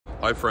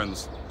Hi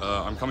friends,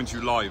 I'm coming to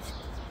you live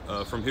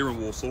from here in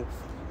Warsaw,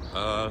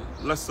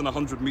 less than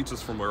 100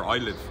 meters from where I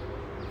live,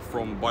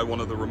 by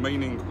one of the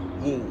remaining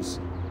walls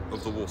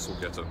of the Warsaw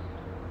Ghetto.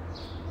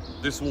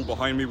 This wall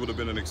behind me would have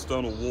been an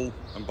external wall,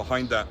 and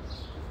behind that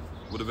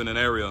would have been an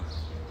area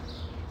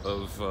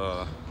of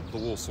the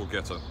Warsaw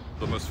Ghetto,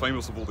 the most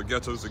famous of all the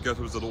ghettos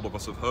that all of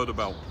us have heard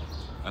about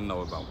and know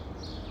about.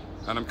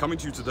 And I'm coming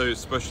to you today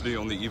especially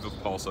on the eve of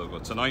Passover.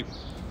 Tonight,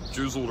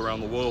 Jews all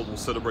around the world will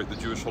celebrate the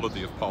Jewish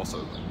holiday of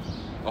Passover.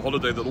 A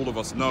holiday that all of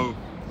us know,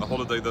 a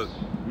holiday that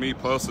me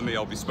personally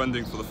I'll be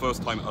spending for the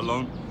first time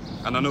alone,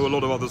 and I know a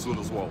lot of others will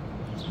as well.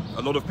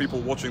 A lot of people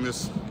watching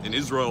this in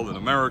Israel, in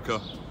America,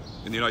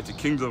 in the United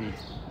Kingdom,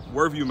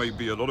 wherever you may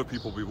be, a lot of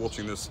people will be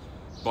watching this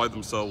by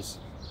themselves,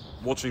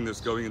 watching this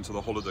going into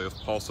the holiday of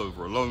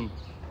Passover alone,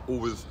 or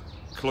with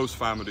close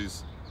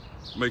families,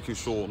 making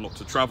sure not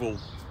to travel,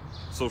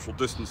 social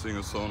distancing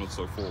and so on and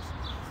so forth.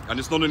 And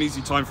it's not an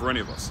easy time for any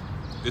of us.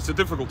 It's a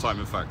difficult time,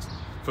 in fact.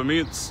 For me,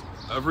 it's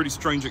a really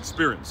strange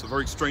experience, a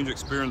very strange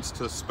experience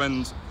to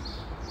spend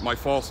my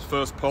first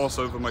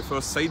Passover, my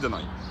first Seder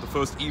Night, the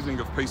first evening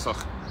of Pesach,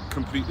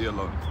 completely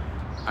alone.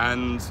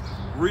 And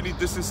really,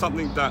 this is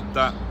something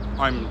that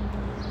I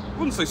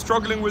wouldn't say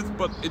struggling with,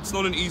 but it's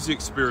not an easy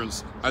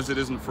experience, as it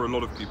isn't for a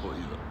lot of people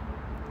either.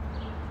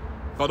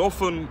 But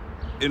often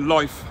in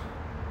life,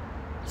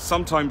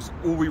 sometimes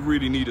all we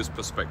really need is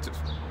perspective.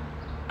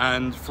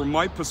 And from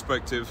my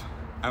perspective,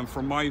 and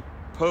from my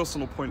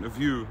personal point of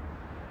view,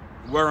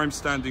 where I'm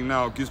standing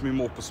now gives me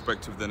more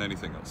perspective than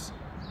anything else.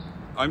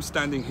 I'm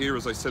standing here,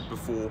 as I said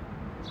before,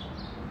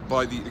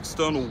 by the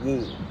external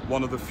wall,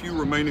 one of the few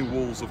remaining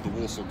walls of the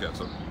Warsaw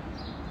Ghetto.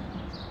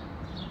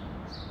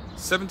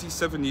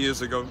 77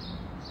 years ago,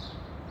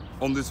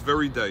 on this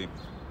very day,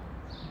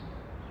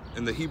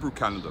 in the Hebrew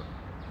calendar,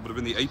 would have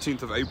been the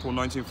 18th of April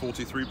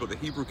 1943, but the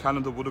Hebrew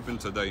calendar would have been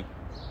today,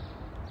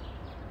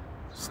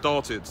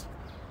 started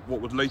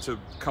what would later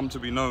come to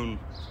be known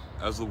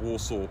as the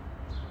Warsaw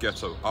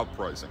Ghetto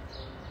Uprising.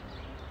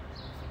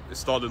 It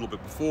started a little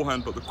bit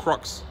beforehand, but the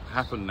crux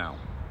happened now.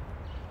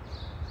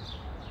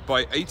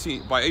 By April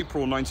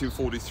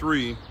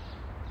 1943,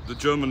 the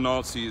German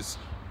Nazis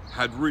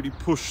had really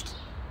pushed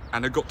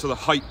and had got to the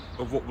height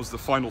of what was the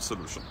final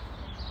solution.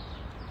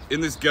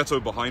 In this ghetto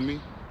behind me,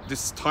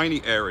 this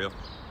tiny area,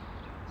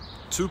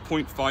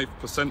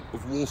 2.5%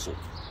 of Warsaw.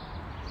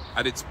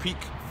 At its peak,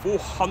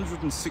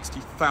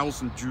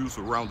 460,000 Jews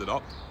were rounded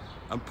up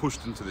and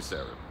pushed into this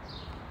area.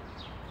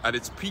 At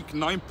its peak,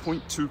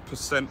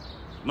 9.2%,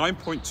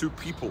 9.2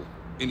 people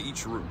in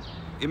each room.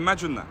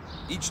 Imagine that,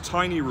 each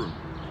tiny room.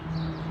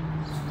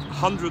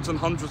 Hundreds and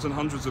hundreds and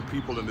hundreds of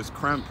people in this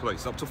cramped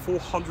place, up to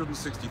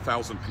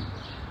 460,000 people.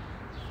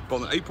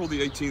 But on April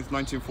the 18th,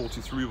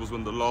 1943 was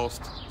when the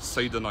last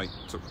Seder Night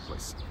took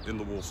place in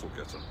the Warsaw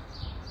Ghetto.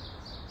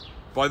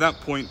 By that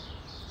point,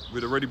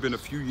 we'd already been a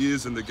few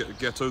years in the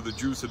ghetto. The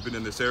Jews had been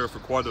in this area for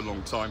quite a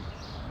long time.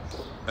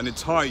 An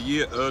entire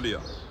year earlier,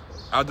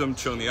 Adam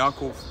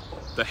Cherniakov,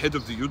 the head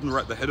of the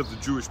Judenrat, the head of the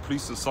Jewish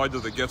police inside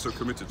of the ghetto,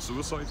 committed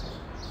suicide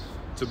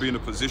to be in a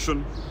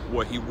position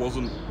where he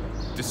wasn't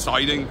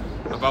deciding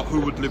about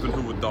who would live and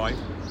who would die.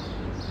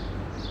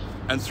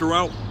 And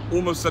throughout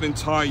almost that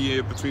entire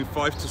year, between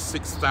 5,000 to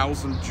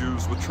 6,000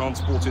 Jews were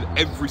transported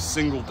every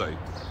single day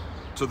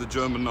to the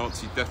German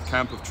Nazi death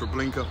camp of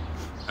Treblinka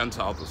and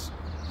to others,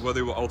 where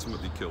they were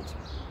ultimately killed.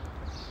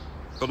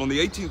 But on the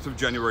 18th of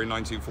January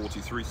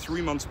 1943,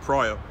 3 months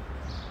prior,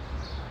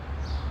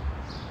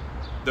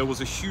 there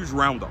was a huge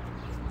roundup.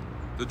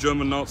 The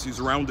German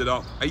Nazis rounded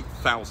up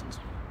 8,000,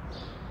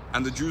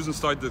 and the Jews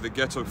inside the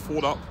ghetto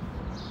fought up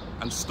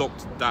and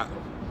stopped that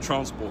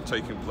transport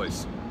taking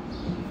place.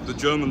 The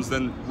Germans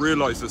then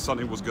realized that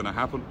something was going to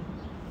happen,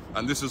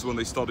 and this is when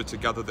they started to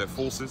gather their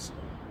forces,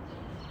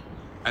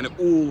 and it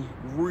all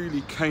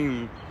really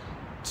came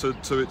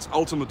to its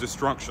ultimate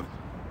destruction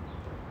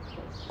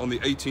on the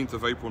 18th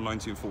of April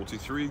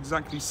 1943,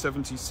 exactly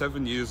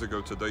 77 years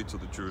ago today to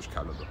the Jewish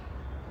calendar.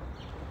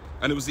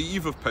 And it was the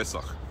eve of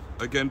Pesach.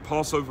 Again,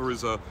 Passover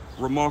is a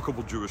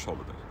remarkable Jewish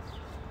holiday.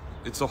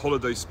 It's a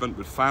holiday spent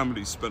with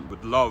families, spent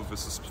with love.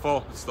 It's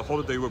the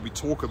holiday where we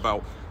talk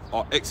about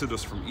our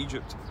exodus from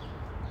Egypt,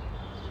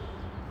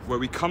 where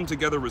we come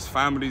together as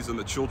families and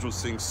the children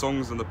sing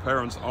songs and the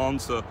parents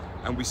answer,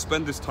 and we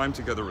spend this time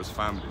together as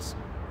families.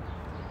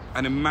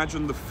 And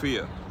imagine the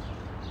fear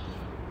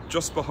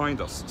just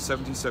behind us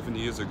 77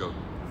 years ago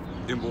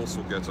in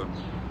Warsaw Ghetto.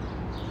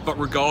 But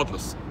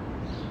regardless,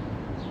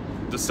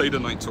 the Seder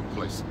Night took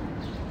place.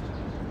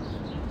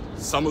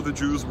 Some of the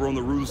Jews were on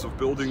the roofs of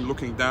buildings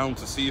looking down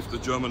to see if the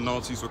German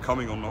Nazis were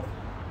coming or not.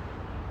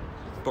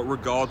 But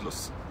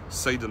regardless,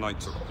 Seder Night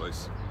took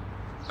place.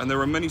 And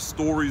there are many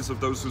stories of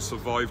those who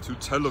survived who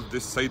tell of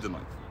this Seder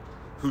Night,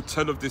 who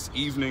tell of this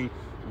evening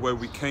where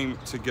we came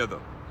together,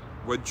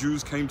 where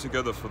Jews came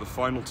together for the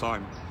final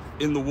time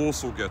in the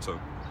Warsaw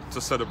Ghetto to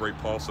celebrate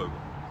Passover.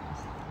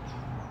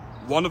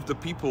 One of the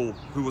people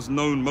who was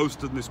known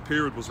most in this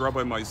period was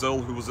Rabbi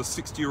Meisel, who was a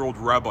 60-year-old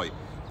rabbi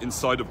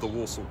inside of the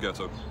Warsaw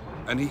Ghetto.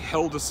 And he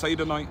held a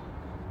Seder Night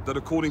that,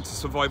 according to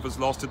survivors,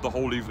 lasted the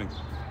whole evening.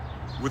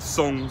 With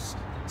songs,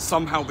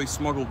 somehow they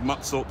smuggled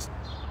matzot,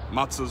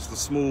 matzahs, the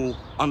small,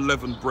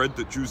 unleavened bread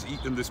that Jews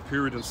eat in this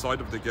period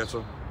inside of the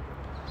ghetto.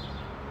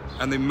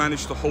 And they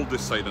managed to hold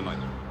this Seder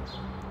night.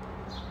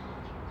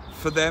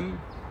 For them,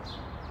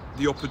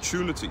 the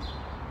opportunity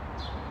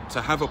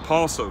to have a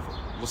Passover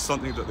was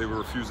something that they were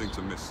refusing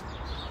to miss.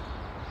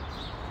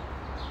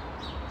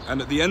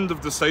 And at the end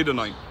of the Seder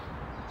night,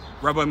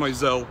 Rabbi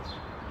Meisel,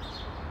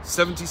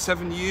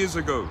 77 years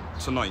ago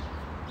tonight,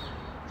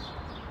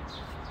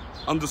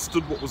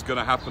 understood what was going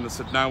to happen and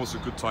said, now is a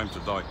good time to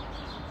die.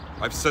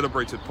 I've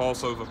celebrated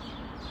Passover,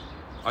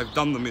 I've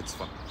done the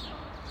mitzvah.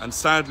 And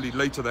sadly,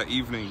 later that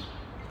evening,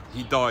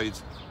 he died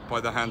by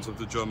the hands of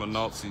the German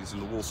Nazis in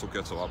the Warsaw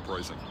Ghetto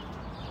uprising.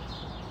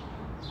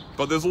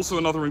 But there's also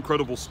another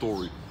incredible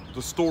story,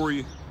 the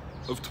story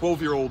of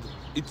 12-year-old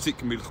Itzik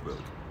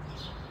Milchberg.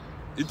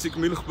 Itzik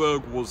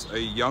Milchberg was a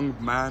young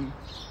man,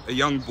 a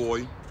young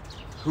boy,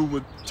 who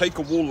would take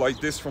a wall like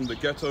this from the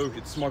ghetto,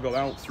 he'd smuggle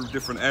out through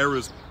different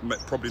areas,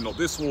 probably not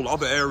this wall,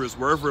 other areas,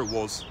 wherever it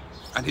was,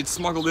 and he'd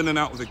smuggle in and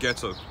out of the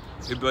ghetto.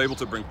 He'd be able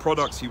to bring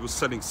products. He was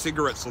selling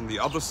cigarettes on the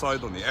other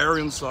side, on the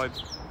Aryan side,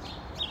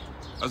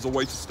 as a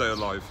way to stay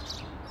alive.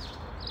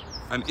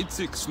 And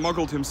Itzik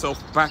smuggled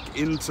himself back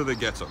into the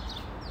ghetto.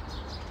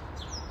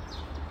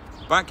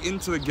 Back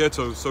into the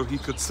ghetto so he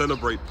could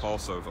celebrate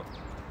Passover.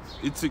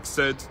 Itzik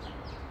said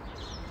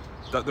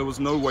that there was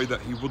no way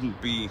that he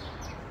wouldn't be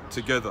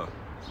together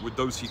with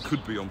those he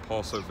could be on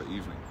Passover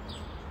evening.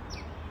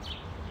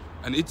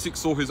 And Itzik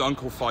saw his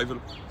uncle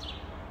Feivel.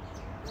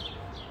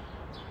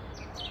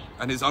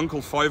 And his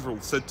uncle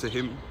Feivel said to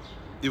him,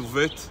 "Ihr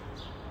wird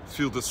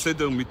für the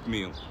Seder mit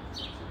mir.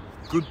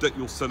 Good that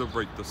you'll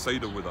celebrate the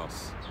Seder with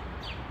us."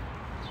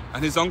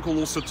 And his uncle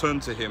also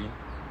turned to him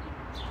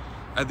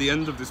at the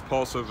end of this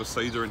Passover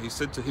Seder and he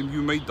said to him,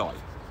 "You may die.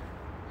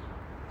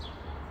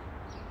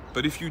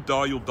 But if you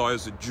die, you'll die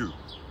as a Jew.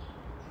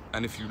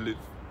 And if you live,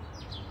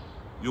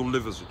 you'll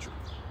live as a Jew.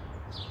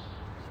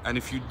 And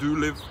if you do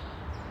live,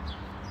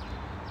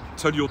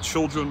 tell your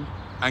children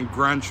and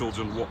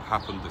grandchildren what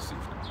happened this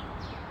evening.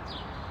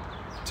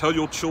 Tell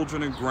your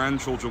children and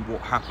grandchildren what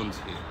happened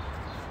here."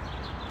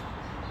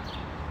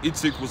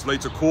 Itzik was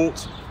later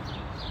caught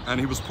and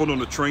he was put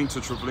on a train to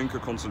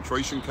Treblinka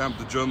concentration camp,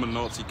 the German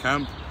Nazi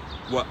camp,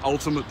 where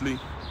ultimately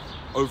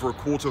over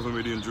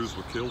 250,000 Jews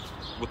were killed,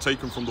 were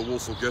taken from the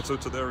Warsaw Ghetto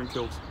to there and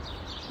killed.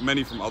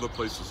 Many from other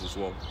places as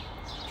well.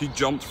 He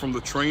jumped from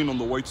the train on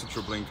the way to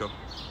Treblinka.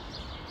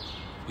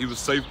 He was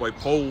saved by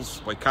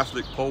Poles, by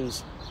Catholic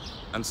Poles,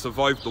 and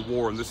survived the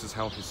war, and this is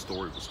how his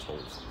story was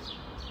told.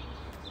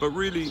 But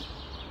really,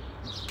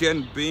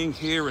 again, being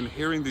here and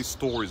hearing these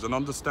stories and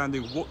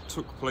understanding what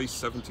took place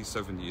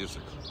 77 years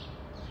ago.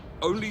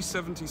 Only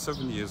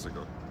 77 years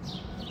ago,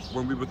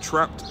 when we were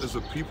trapped as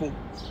a people,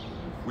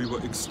 we were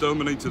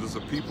exterminated as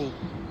a people.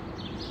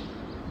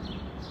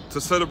 To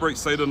celebrate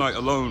Seder night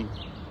alone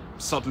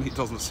suddenly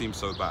doesn't seem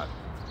so bad.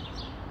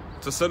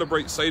 To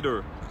celebrate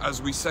Seder,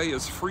 as we say,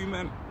 as free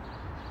men,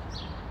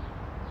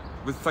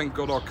 with, thank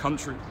God, our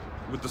country,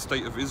 with the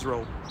state of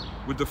Israel,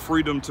 with the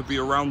freedom to be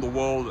around the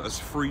world as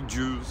free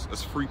Jews,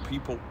 as free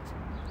people.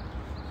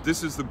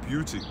 This is the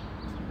beauty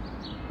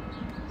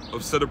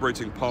of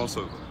celebrating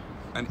Passover,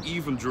 and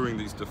even during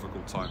these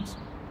difficult times.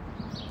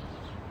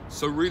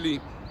 So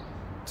really,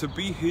 to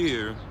be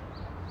here,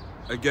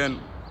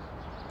 again,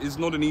 is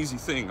not an easy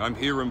thing. I'm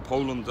here in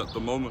Poland at the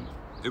moment.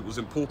 It was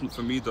important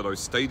for me that I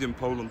stayed in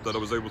Poland, that I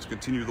was able to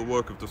continue the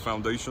work of the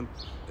foundation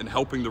in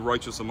helping the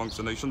righteous amongst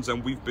the nations,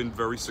 and we've been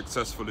very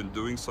successful in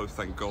doing so,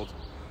 thank God,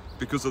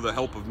 because of the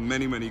help of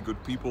many, many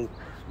good people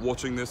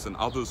watching this and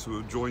others who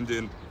have joined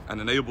in and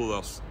enabled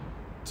us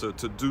to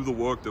do the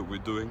work that we're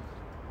doing.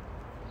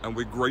 And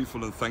we're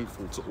grateful and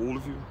thankful to all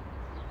of you,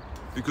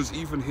 because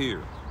even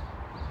here,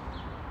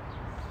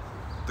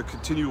 the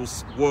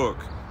continuous work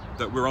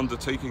that we're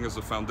undertaking as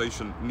a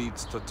foundation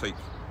needs to take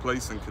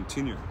place and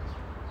continue.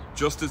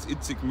 Just as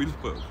Itzik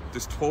Milchberg,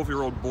 this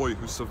 12-year-old boy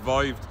who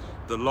survived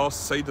the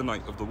last Seder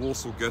night of the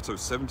Warsaw Ghetto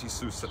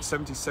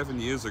 77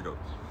 years ago,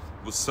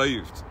 was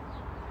saved,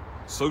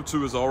 so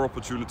too is our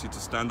opportunity to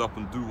stand up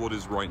and do what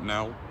is right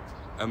now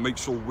and make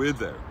sure we're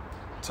there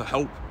to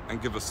help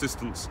and give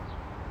assistance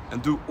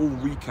and do all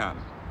we can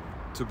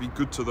to be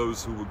good to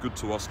those who were good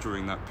to us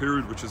during that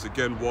period, which is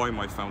again why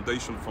my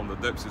foundation From the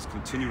Depths is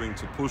continuing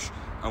to push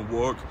and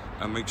work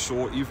and make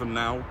sure. Even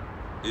now,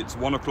 it's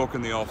 1 o'clock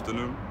in the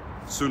afternoon.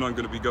 Soon I'm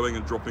going to be going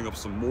and dropping off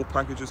some more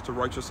packages to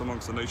Righteous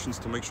Amongst the Nations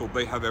to make sure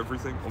they have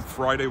everything. On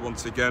Friday,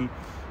 once again,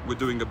 we're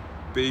doing a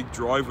big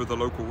drive with a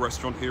local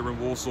restaurant here in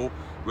Warsaw.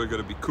 We're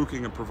going to be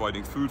cooking and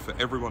providing food for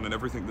everyone and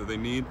everything that they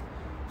need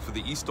for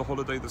the Easter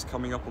holiday that's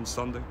coming up on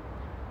Sunday,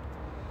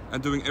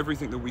 and doing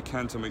everything that we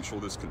can to make sure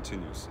this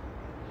continues.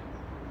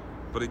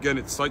 But again,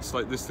 it's sites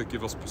like this that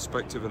give us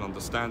perspective and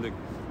understanding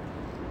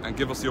and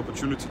give us the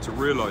opportunity to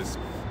realize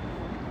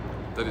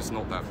that it's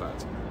not that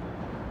bad.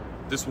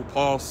 This will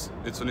pass,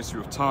 it's an issue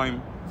of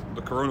time.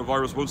 The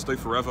coronavirus won't stay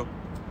forever.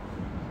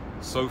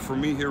 So for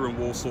me here in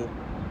Warsaw,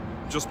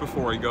 just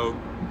before I go,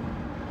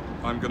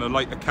 I'm going to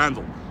light a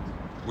candle,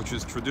 which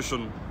is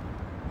tradition,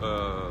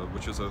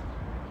 which is a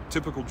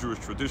typical Jewish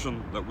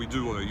tradition that we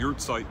do on a yurt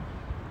site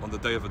on the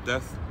day of a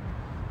death.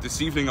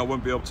 This evening I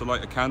won't be able to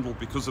light a candle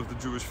because of the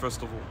Jewish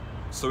festival.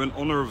 So in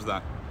honor of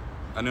that,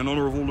 and in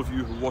honor of all of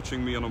you who are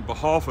watching me, and on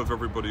behalf of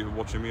everybody who are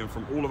watching me, and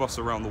from all of us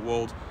around the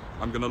world,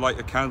 I'm going to light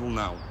a candle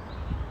now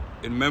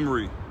in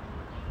memory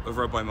of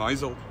Rabbi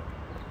Meisel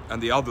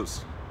and the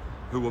others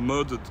who were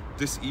murdered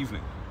this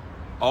evening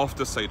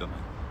after Seder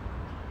Night,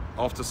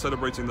 after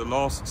celebrating the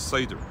last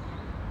Seder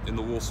in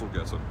the Warsaw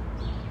Ghetto.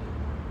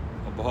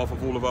 On behalf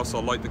of all of us,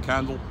 I'll light the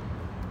candle.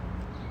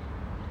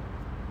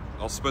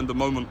 I'll spend a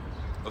moment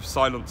of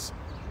silence,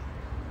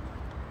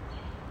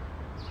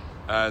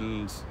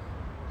 and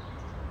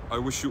I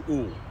wish you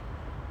all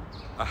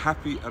a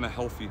happy and a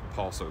healthy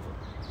Passover.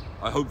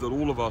 I hope that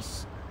all of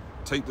us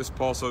take this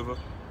Passover,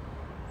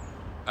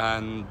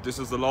 and this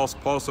is the last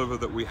Passover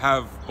that we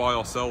have by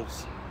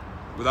ourselves,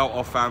 without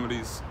our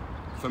families.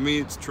 For me,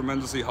 it's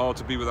tremendously hard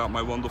to be without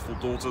my wonderful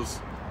daughters.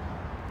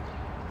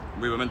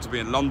 We were meant to be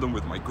in London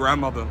with my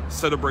grandmother,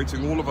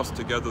 celebrating all of us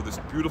together, this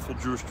beautiful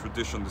Jewish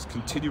tradition, this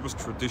continuous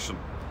tradition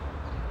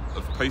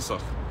of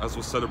Pesach, as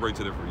was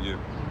celebrated every year.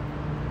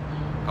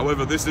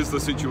 However, this is the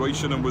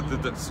situation, and with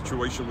that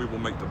situation we will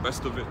make the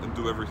best of it and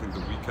do everything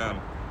that we can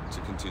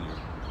to continue.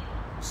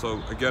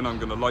 So again, I'm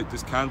going to light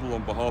this candle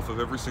on behalf of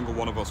every single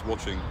one of us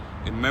watching,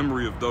 in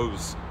memory of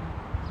those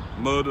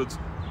murdered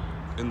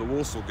in the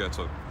Warsaw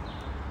Ghetto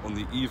on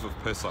the eve of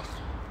Pesach,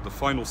 the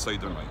final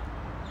Seder Night,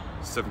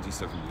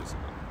 77 years ago.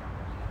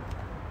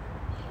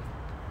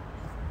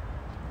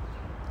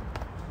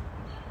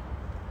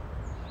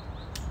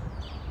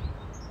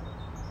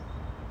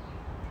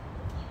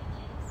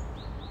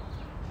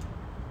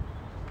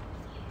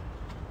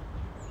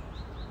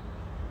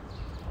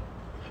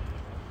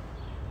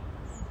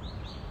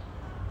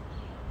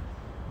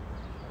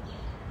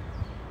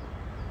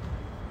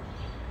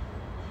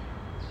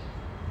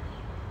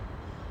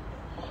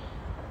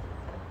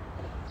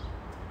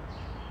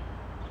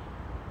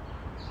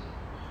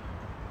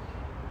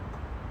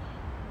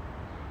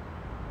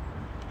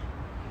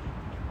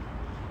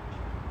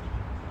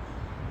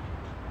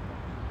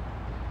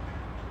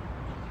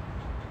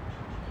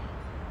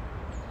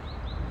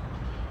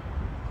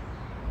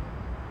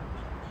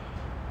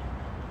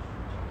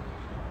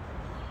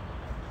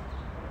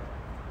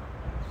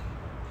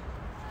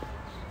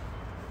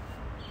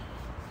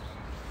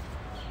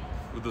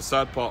 With the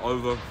sad part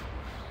over,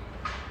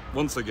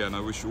 once again I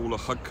wish you all a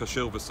Chag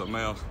Kasher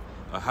v'Sameach,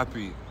 a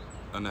happy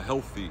and a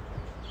healthy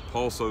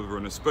Passover,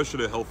 and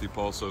especially a healthy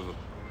Passover,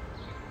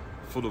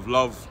 full of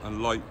love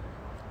and light.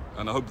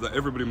 And I hope that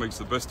everybody makes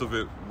the best of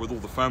it with all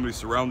the family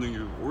surrounding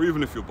you, or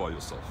even if you're by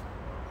yourself.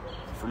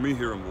 From me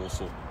here in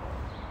Warsaw,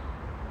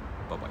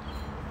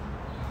 bye-bye.